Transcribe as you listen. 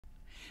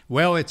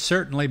Well, it's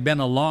certainly been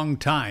a long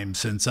time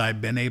since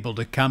I've been able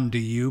to come to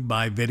you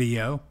by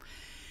video,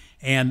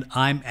 and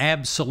I'm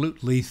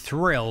absolutely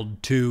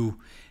thrilled to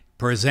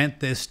present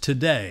this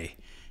today,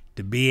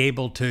 to be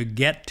able to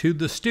get to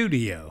the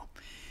studio.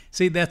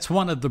 See, that's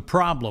one of the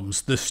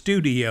problems. The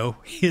studio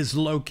is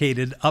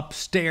located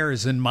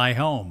upstairs in my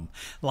home,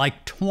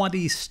 like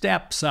 20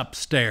 steps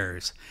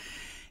upstairs.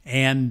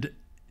 And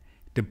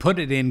to put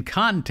it in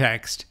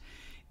context,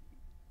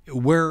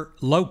 we're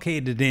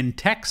located in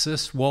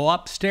Texas. Well,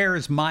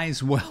 upstairs might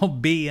as well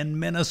be in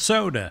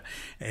Minnesota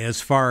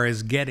as far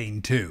as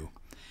getting to.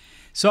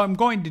 So I'm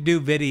going to do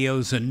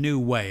videos a new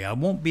way. I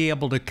won't be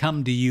able to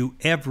come to you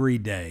every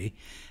day,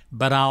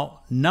 but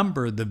I'll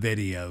number the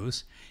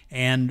videos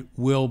and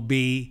we'll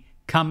be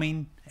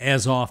coming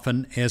as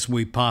often as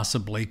we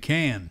possibly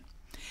can.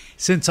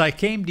 Since I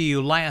came to you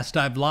last,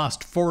 I've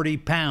lost 40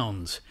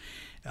 pounds.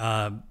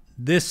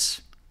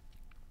 This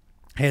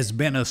has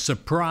been a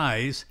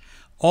surprise.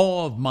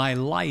 All of my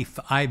life,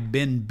 I've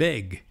been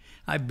big.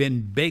 I've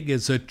been big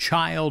as a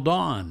child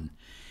on.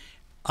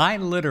 I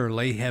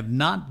literally have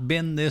not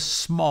been this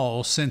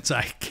small since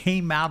I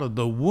came out of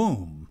the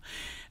womb.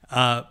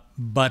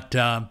 But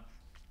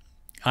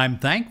I'm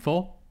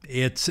thankful.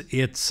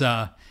 It's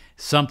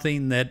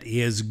something that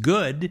is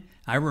good.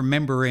 I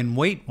remember in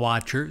Weight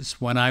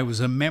Watchers, when I was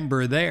a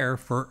member there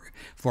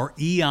for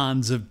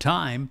eons of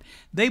time,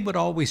 they would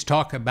always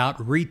talk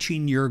about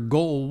reaching your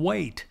goal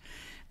weight.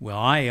 Well,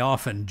 I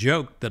often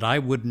joked that I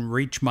wouldn't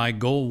reach my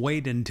goal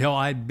weight until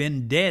I'd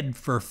been dead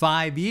for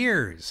 5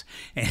 years.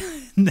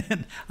 And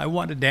then I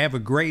wanted to have a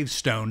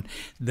gravestone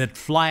that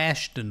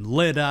flashed and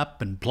lit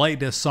up and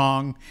played a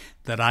song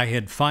that I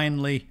had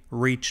finally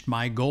reached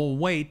my goal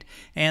weight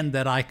and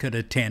that I could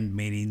attend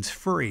meetings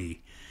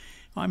free.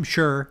 I'm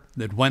sure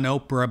that when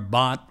Oprah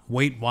bought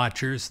Weight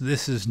Watchers,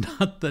 this is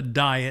not the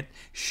diet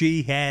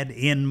she had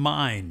in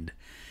mind.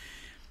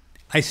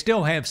 I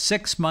still have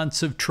 6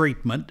 months of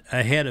treatment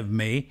ahead of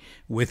me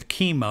with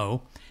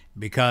chemo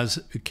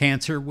because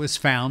cancer was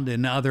found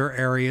in other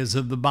areas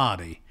of the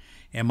body.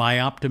 Am I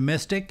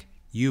optimistic?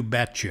 You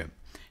betcha,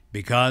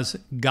 because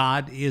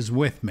God is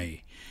with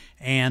me,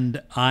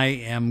 and I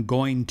am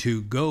going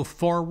to go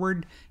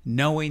forward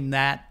knowing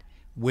that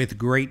with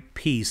great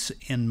peace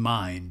in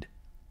mind.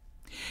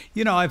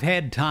 You know, I've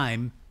had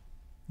time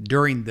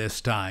during this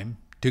time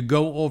to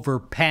go over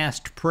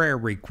past prayer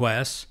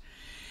requests,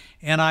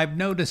 and I've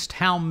noticed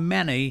how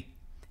many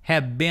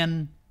have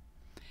been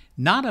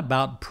not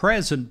about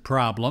present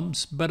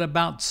problems, but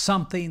about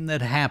something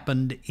that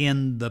happened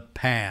in the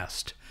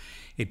past.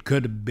 It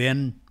could have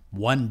been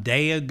 1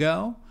 day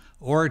ago,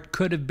 or it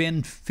could have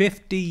been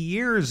 50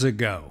 years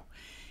ago,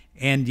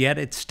 and yet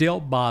it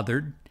still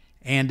bothered,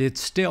 and it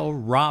still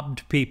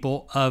robbed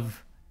people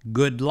of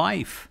good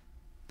life.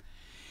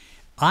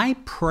 I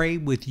pray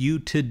with you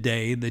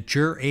today that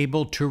you're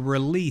able to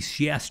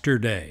release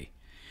yesterday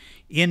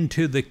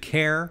into the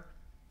care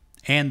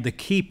and the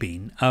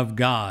keeping of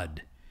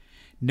God,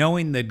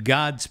 knowing that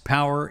God's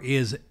power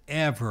is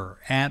ever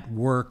at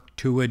work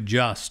to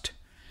adjust,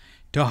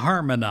 to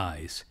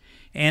harmonize,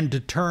 and to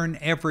turn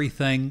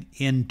everything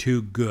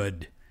into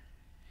good.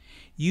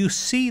 You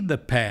see the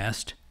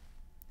past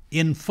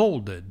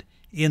enfolded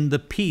in the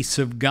peace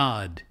of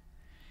God.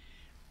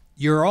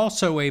 You're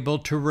also able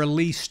to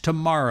release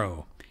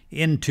tomorrow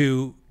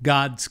into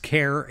God's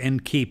care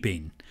and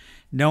keeping,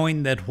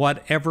 knowing that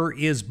whatever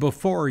is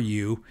before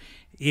you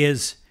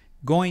is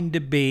going to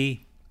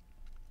be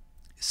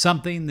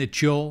something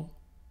that you'll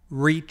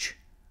reach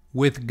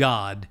with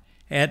God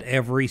at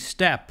every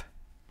step.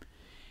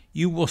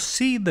 You will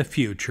see the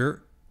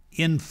future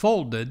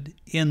enfolded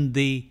in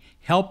the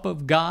help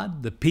of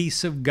God, the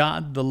peace of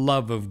God, the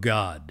love of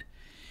God,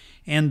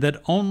 and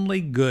that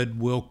only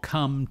good will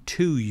come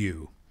to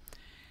you.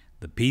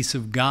 The peace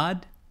of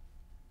God,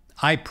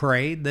 I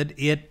pray that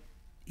it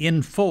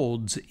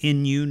enfolds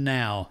in you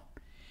now.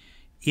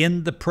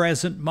 In the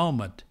present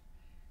moment,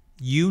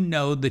 you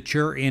know that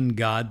you're in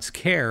God's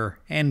care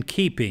and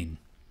keeping.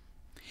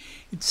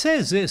 It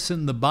says this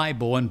in the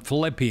Bible in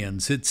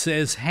Philippians. It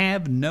says,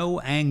 have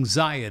no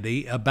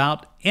anxiety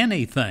about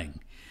anything.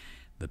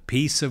 The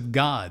peace of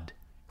God,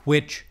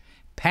 which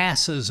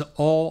passes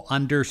all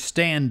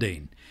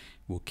understanding,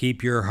 will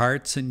keep your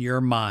hearts and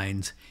your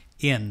minds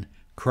in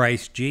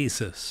Christ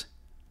Jesus.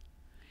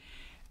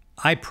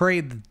 I pray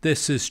that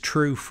this is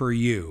true for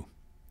you,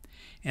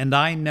 and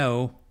I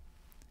know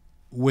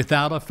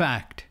without a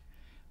fact,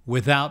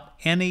 without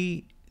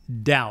any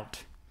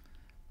doubt,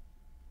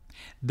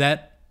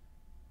 that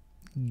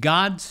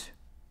God's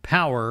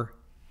power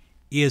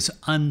is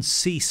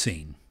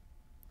unceasing.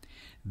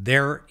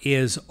 There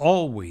is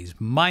always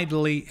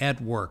mightily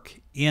at work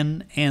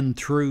in and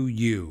through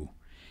you,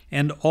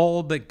 and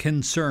all that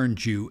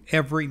concerns you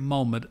every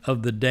moment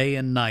of the day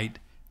and night,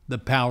 the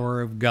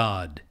power of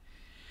God.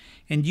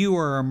 And you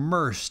are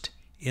immersed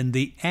in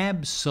the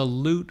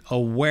absolute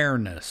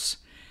awareness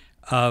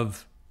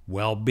of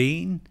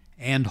well-being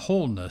and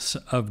wholeness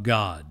of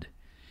God.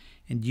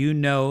 And you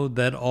know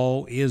that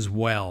all is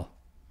well.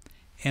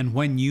 And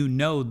when you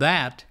know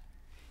that,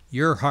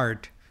 your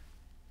heart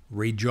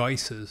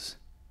rejoices.